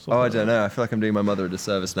swapped. Swap Oh, I it. don't know. I feel like I'm doing my mother a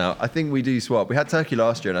disservice now. I think we do swap. We had turkey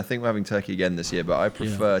last year, and I think we're having turkey again this year, but I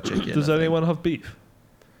prefer chicken. Does I think. anyone have beef?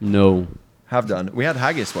 No. Have done. We had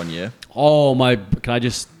haggis one year. Oh my! Can I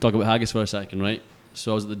just talk about haggis for a second, right?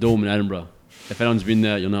 So I was at the Dome in Edinburgh. If anyone's been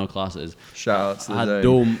there, you'll know how class it is. Shout out to the I had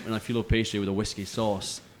Dome. Dome and a filo pastry with a whiskey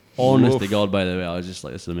sauce. Honest to Oof. God, by the way, I was just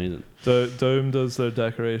like, this is amazing. Dome does their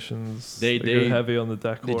decorations. They go heavy on the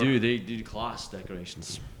decor. They do class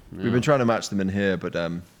decorations. Yeah. We've been trying to match them in here, but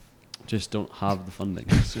Just don't have the funding.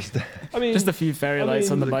 it's just I mean, Just a few fairy I lights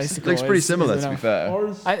mean, on the looks- bicycle. looks pretty is similar, to be enough. fair.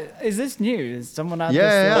 ours. Is this new? Is someone had Yeah,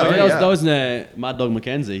 this? yeah, Oh, yeah. that was Mad Dog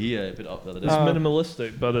Mackenzie. He put it up the other day. It's Oh.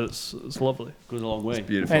 minimalistic, but it's lovely. Goes a long way. It's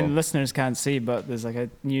beautiful. And listeners can't see, but there's like a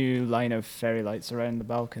new line of fairy lights around the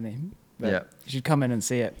balcony. But Yeah. you should come in and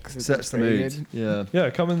see it because it's Sets the pretty mood. good. Yeah. Yeah,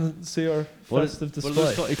 come and see our What festive What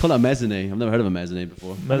display. is you call it a mezzanine. I've never heard of a mezzanine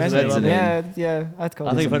before. Mezzanine. Yeah, I'd call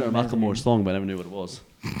I it. think I've heard of a mezzanine. Macklemore song, but I never knew what it was.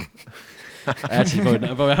 Actually,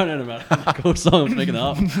 probably haven't heard of a Macklemore song. I'm picking it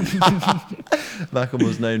up.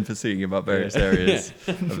 Macklemore's known for singing about various areas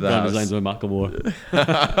of the Grand house. designs by Macklemore.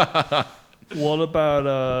 What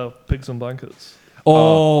about pigs on blankets?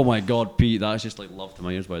 Oh my God, Pete, that's just like love to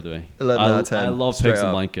my ears. By the way, 11 out of 10, I love straight pigs and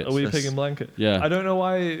up. blankets. Are we Yes. pig and blanket? Yeah. I don't know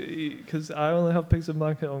why, because I only have pigs and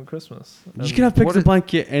blanket on Christmas. You can have pigs What and is-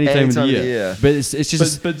 blanket any time of the year. But it's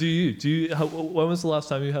just. But do you? When was the last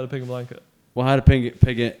time you had a pig and blanket? Well, I had a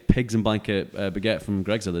pigs and blanket baguette from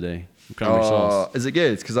Greg's the other day. Cranberry sauce. Is it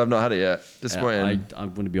good? Because I've not had it yet. Disappointing.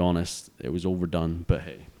 I'm going to be honest. It was overdone, but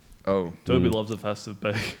hey. Oh, Toby loves a festive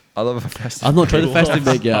bake. I love a festive. I've not tried the He loves festive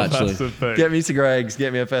bake yet, a actually. festive bake. Get me to Greg's,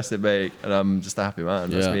 get me a festive bake, and I'm just a happy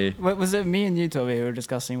man. That's Yeah. me. Was it me and you, Toby, who were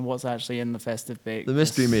discussing what's actually in the festive bake? The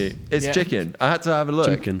mystery meat. It's Yeah. chicken. I had to have a look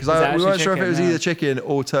Chicken. because Is it we actually weren't sure if it chicken? was Yeah. either chicken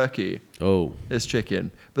or turkey. Oh. It's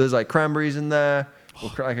chicken, but there's like cranberries in there,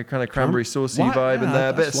 or like a kind of cranberry saucy What? vibe in Yeah, there. I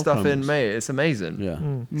A bit of just love stuff in, cranberries. mate. It's amazing. Yeah.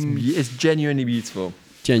 It's genuinely beautiful.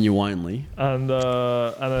 Genuinely. And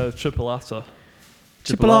a chipolata.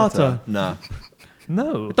 Chipolata. Nah.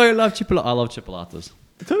 No. I thought you loved chipolata. I love chipolatas.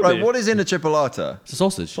 Toby. Right, what is in a chipolata? It's a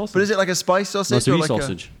sausage. Sausage. But is it like a spice sausage? No, it's a or wee like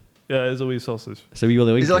sausage. Yeah, it's a wee sausage. It's a wee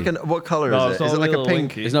willy winky. Is it like what color No, is it's it? not Is it like a little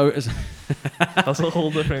pink? winky. It's no, it's, That's a whole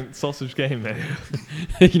different sausage game, mate.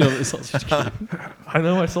 you know, it's sausage. I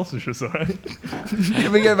know my sausages, alright?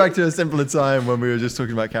 Can we go back to a simpler time when we were just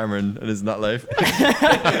talking about Cameron and his nut loaf?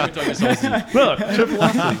 No,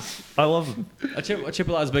 chipolatas. I love them. A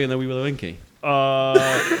chipolata is bigger than a wee willy winky. Are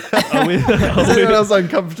we, Is anyone else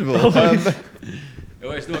uncomfortable? Oh,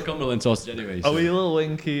 it's not a Cumberland sausage anyway. a wee little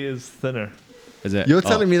winky is thinner. Is it? You're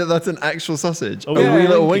telling me that that's an actual sausage? A A wee wee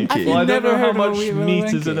little winky. winky? Well, I don't Never know how heard of a much wee little meat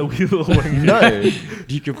is in a winky. wee little winky. No.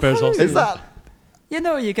 Do you compare sausage? Is that? You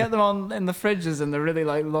know, you get them in the fridges and they're really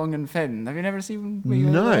like long and thin. Have you never seen?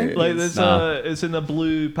 No. Like there's Nah. it's in a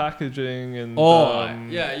blue packaging and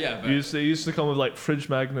yeah. They used to come with like fridge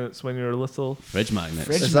magnets when you were little. Fridge magnets.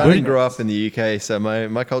 Fridge I didn't grow up in the UK, so my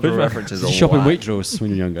cultural Fridge references Did you are shop in whack. Waitrose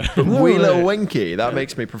when you were younger? Wee little winky. That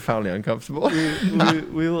makes me profoundly uncomfortable.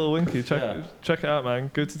 Wee little winky. Check Yeah. it out,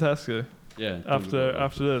 man. Go to Tesco. Yeah.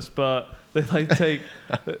 after this, but they like take.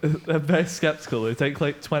 They're very skeptical. They take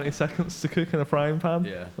like 20 seconds to cook in a frying pan.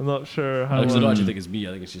 Yeah. I'm not sure how. Because I don't long. actually think it's me.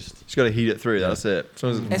 I think it's just Just got to heat it through. That's it. As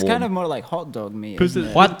long as It's warm. kind of more like hot dog meat. Put isn't it-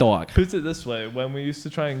 it? hot dog. Put it this way: when we used to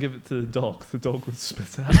try and give it to the dog would spit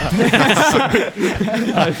it out.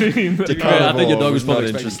 I mean, To be fair, I think your dog was was not probably interested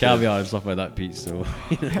in interested. caviar and stuff like that, Pete. So.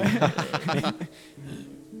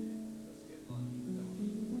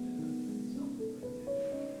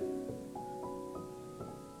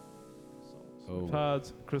 we've had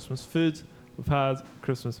Christmas food, we've had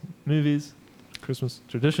Christmas movies, Christmas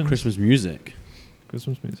traditions, Christmas music.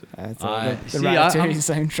 Christmas music, I- the see,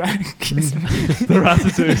 Ratatouille soundtrack. the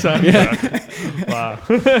Ratatouille soundtrack. Wow.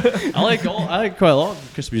 I like quite a lot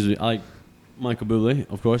of Christmas music. I like Michael Bublé,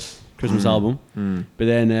 of course, Christmas album. But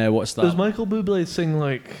then what's that? Does Michael Bublé sing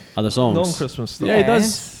like Other songs. non-Christmas stuff? Yeah, he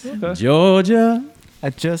does. Okay. Georgia. I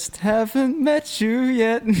just haven't met you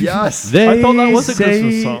yet. Yes. They I thought that was a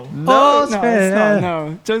Christmas say song. No, all's no, it's fair. not.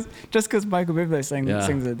 No, just because Michael Bublé sings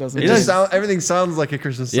it doesn't. It He just does. everything sounds like a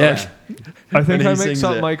Christmas song. Yeah. I think When he I mixed sings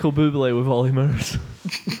up it. Michael Bublé with Ollie Murs.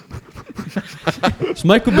 So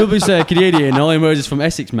Michael Bublé's Canadian and Ollie Murs is from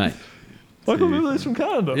Essex, mate. Michael Bublé's from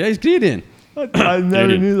Canada. Yeah, he's Canadian. I never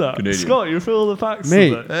Canadian. knew that. Canadian. Scott, you're full of the facts.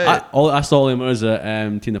 Mate, today. Hey. I saw Ollie Murs at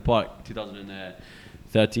Tina Park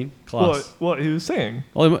 2013. Class. What? He was singing?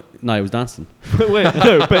 No, he was dancing. Wait,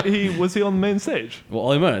 no, but was he on the main stage? Well,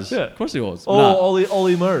 Ollie Murs? Yeah. Of course he was. Oh, Nah.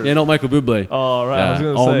 Ollie Murs. Yeah, not Michael Bublé. Oh, right. I was Yeah.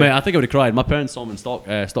 going to say. Mate, I think I would have cried. My parents saw him in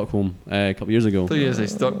Stockholm a couple of years ago. 2 years say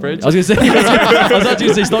Stockbridge. I was going to say, I was actually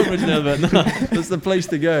going to say Stockbridge there, but no. That's the place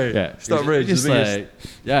to go. Yeah, Stockbridge. Just the biggest. like,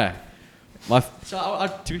 yeah.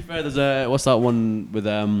 To be fair, there's what's that one with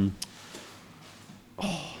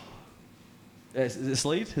is it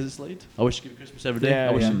Slade? Is it Slade? I wish you could be Christmas every day. Yeah,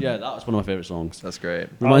 I wish yeah. Yeah, that was one of my favorite songs. That's great.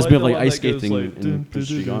 Reminds me of the like one ice that goes skating like, in Prince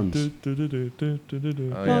Street Gardens. Oh,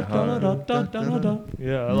 yeah.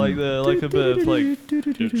 Yeah, I like a bit of like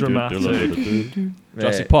dramatic.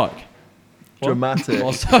 Jurassic Park. Dramatic.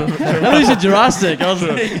 Also, I thought you said Jurassic. I was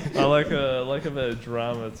like, I like a bit of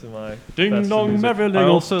drama to my Ding festive dong, music. merry I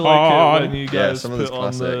little also like it when you Yeah, guys some of put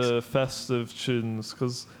those on the festive tunes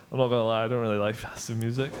because I'm not gonna lie, I don't really like festive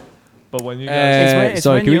music. But when you guys, It's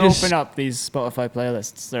sorry, when can we you just- open up these Spotify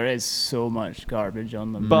playlists, there is so much garbage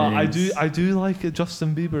on them. but I do like a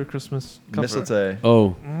Justin Bieber Christmas cover. Mistletoe.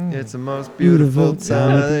 oh, It's the most beautiful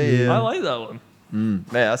time of the year. I like that one. Mate,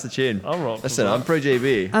 that's a tune. I'll rock. Listen, with I'm that. pro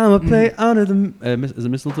JB. I'm a play under the. Is it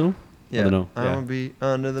mistletoe? Yeah. don't know. I'm Yeah. gonna be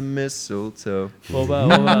under the mistletoe. What about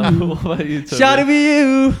what about you? Toby? Shout it for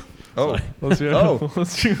you. Oh, What's your? Oh.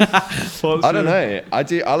 What's your? I don't know. I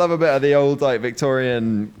love a bit of the old like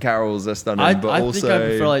Victorian carols that's done, I but also think I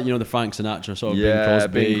prefer like the Frank Sinatra sort of yeah,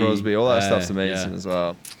 Bing Crosby, all that stuff's amazing yeah. as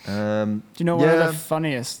well. Do you know one yeah. of the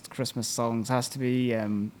funniest Christmas songs has to be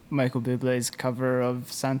Michael Bublé's cover of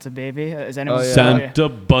Santa Baby? Is anyone Oh, yeah. familiar? Santa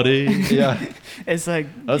buddy. Yeah, It's like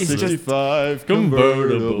a it's just 65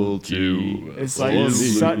 convertible to it's like Only.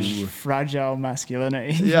 such fragile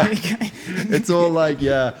masculinity. Yeah. It's all like,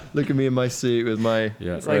 yeah, look at me in my suit with my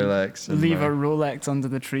Yeah. It's like, Rolex. and leave my- a Rolex under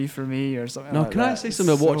the tree for me or something. No, like can that. I say It's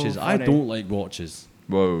something about so watches? I funny. don't like watches.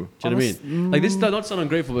 Whoa. Do you know what I mean? Like this does not sound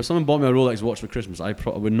ungrateful, but if someone bought me a Rolex watch for Christmas, I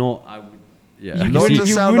probably would not. I would. Yeah. You I can Not see to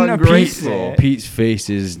you sound wouldn't appreciate ungrateful. it. Pete's face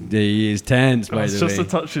is tense. By It's the just way, a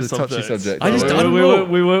touchy It's a subject. touchy subject. I just- we, I don't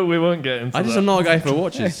we, know. we won't get into I just that. am not a guy for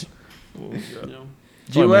watches. Do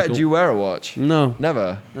Sorry, you wear? Michael. Do you wear a watch? No.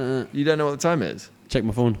 Never. Uh, You don't know what the time is, check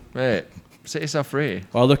my phone. mate. Set yourself free.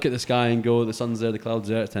 Or I look at the sky and go, the sun's there, the clouds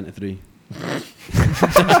there. It's 10 to 3. I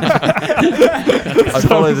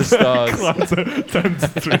follow the stars. 10 to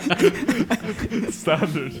 3.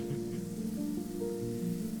 Standard.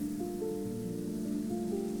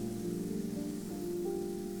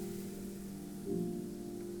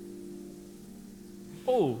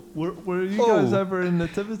 Oh, were you guys Oh. ever in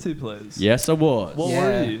nativity plays? Yes, I was. What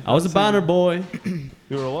Yeah. were you? I was a banner boy.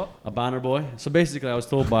 You were a what? A banner boy. So basically, I was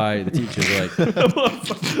told by the teachers, like, That's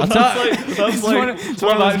one like of- it's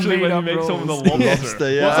one of those actually when you made-up make someone a roles. lobster.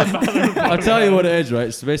 Lobster, yeah. I'll tell you what it is,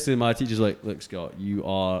 right? So basically, my teacher's like, look, Scott, you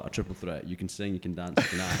are a triple threat. You can sing, you can dance,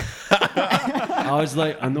 you can act. I was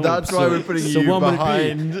like, I know. That's why we're putting you what would it be?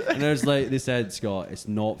 behind. And there's like, they said, Scott, it's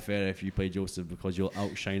not fair if you play Joseph because you'll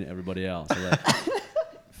outshine everybody else. So like,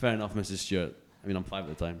 fair enough, Mrs. Stewart. I mean, I'm 5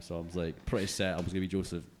 at the time, so I was like pretty set I was going to be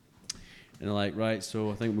Joseph. And they're like, right, so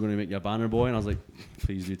I think we're going to make you a banner boy. And I was like,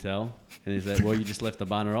 please do tell. And he's like, well, you just lift the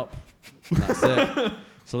banner up. And that's it.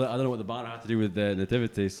 So like, I don't know what the banner had to do with the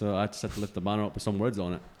nativity, so I just had to lift the banner up with some words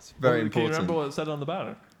on it. It's very Can you remember important. what it said on the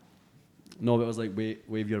banner? No, but it was like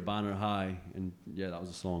wave your banner high, and yeah, that was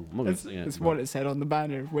a song. I'm not gonna sing it. It's but- what it said on the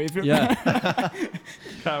banner. Wave your Yeah.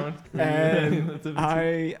 Karen.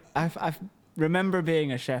 I remember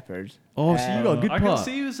being a shepherd. Oh, so you got a good I part. can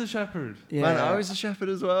see you as a shepherd. Yeah. Man, I was a shepherd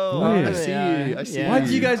as well. Oh, yeah. I see you. I see Yeah. you. Why did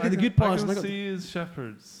you guys get the good I parts? can and I got see you as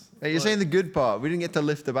shepherds. Hey, you're saying the good part. We didn't get to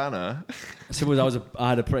lift the banner. I suppose I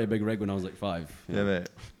had a pretty big rig when I was like 5. Yeah, mate.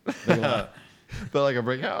 Big old hat. But like a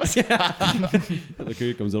brick house. Look,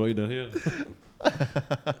 here comes the rider here.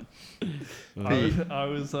 I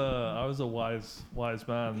was a wise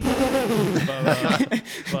man.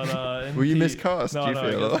 but in Were you miscast, No, do you no,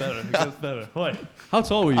 feel? it gets better. Wait, How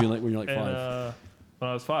tall were you like when you were like 5? when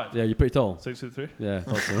I was 5, Yeah, you're pretty tall. 6'3". Yeah,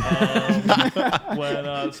 thought so.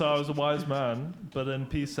 When so I was a wise man, but in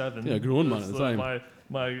P7, Yeah, grown man at the time.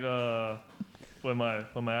 When my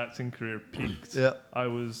acting career peaked, Yeah. I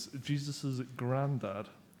was Jesus' granddad.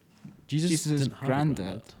 Jesus' Jesus' didn't have a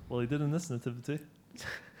granddad. Well, he did in this nativity.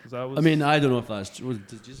 'Cause I was. I mean, I don't know if that's true.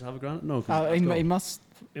 Did Jesus have a granddad? No. 'cause He must.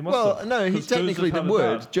 he must Well, have, no, he 'cause technically Joseph had a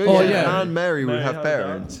would. dad. Joseph yeah. and Mary would Mary have had a dad.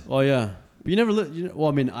 parents. Oh yeah, but you never. Well,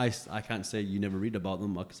 I mean, I can't say you never read about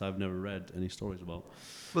them because I've never read any stories about.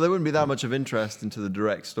 Well, there wouldn't be that much of interest into the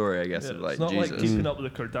direct story, I guess, Yeah, of like it's not Jesus. like keeping up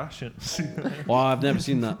with the Kardashians. Well, I've never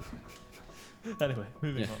seen that. Anyway,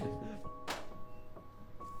 moving Yeah. on.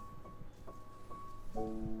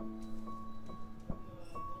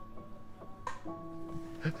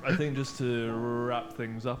 I think just to wrap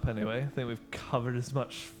things up anyway, I think we've covered as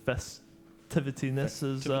much festivitiness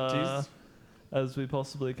Festivities. as we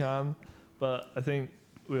possibly can. But I think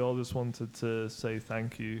we all just wanted to say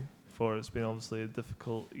thank you for it's been obviously a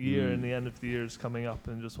difficult year and the end of the year is coming up,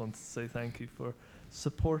 and just wanted to say thank you for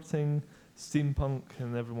supporting Steampunk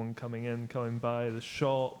and everyone coming by the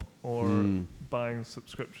shop or buying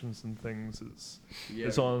subscriptions and things.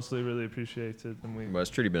 It's honestly really appreciated, and we Well, it's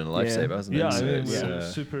truly been a lifesaver, hasn't it? yeah, I So mean,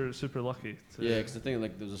 it's, we're super lucky. To, Yeah, because the thing,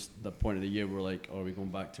 like, there's that point of the year where, like, are we going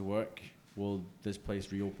back to work? Will this place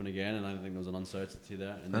reopen again? And I think there was an uncertainty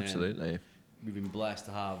there. And then absolutely. we've been blessed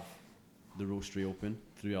to have the roastery open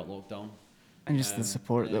throughout lockdown. And just the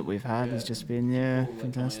support that we've had has just been People, like, coming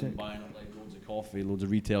in, fantastic. buying up, like, loads of coffee, loads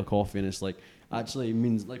of retail coffee, and it's like actually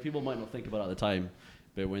means like people might not think about it at the time,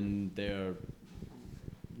 but when they're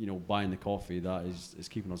buying the coffee, that is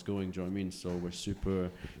keeping us going. Do you know what I mean? So we're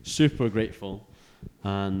super grateful,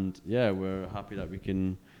 and yeah, we're happy that we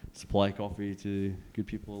can supply coffee to good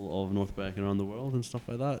people of North Berwick and around the world and stuff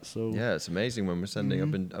like that. So Yeah, it's amazing when we're sending.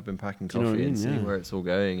 I've been packing Do you know what coffee I and mean? seeing Yeah. where it's all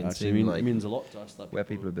going and actually, seeing it like means a lot to us that where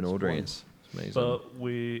people have been ordering. It's amazing. But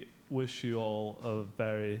we wish you all a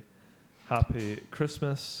very happy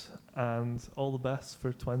Christmas and all the best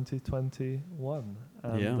for 2021.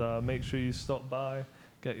 And make sure you stop by,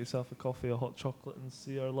 get yourself a coffee, a hot chocolate, and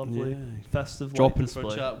see our lovely festive drop light in for a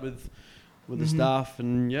display. chat with the staff,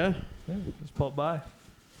 and Yeah, just pop by.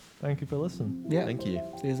 Thank you for listening. Yeah. Thank you.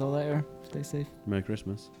 See you all later. Stay safe. Merry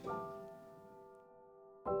Christmas.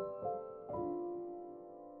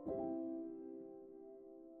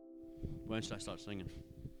 When should I start singing?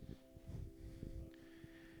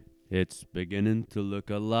 It's beginning to look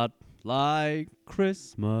a lot like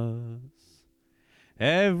Christmas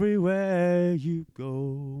everywhere you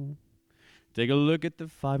go. Take a look at the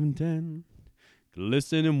 5 and 10,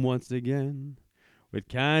 glistening once again with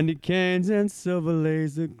candy canes and silver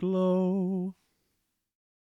laser glow.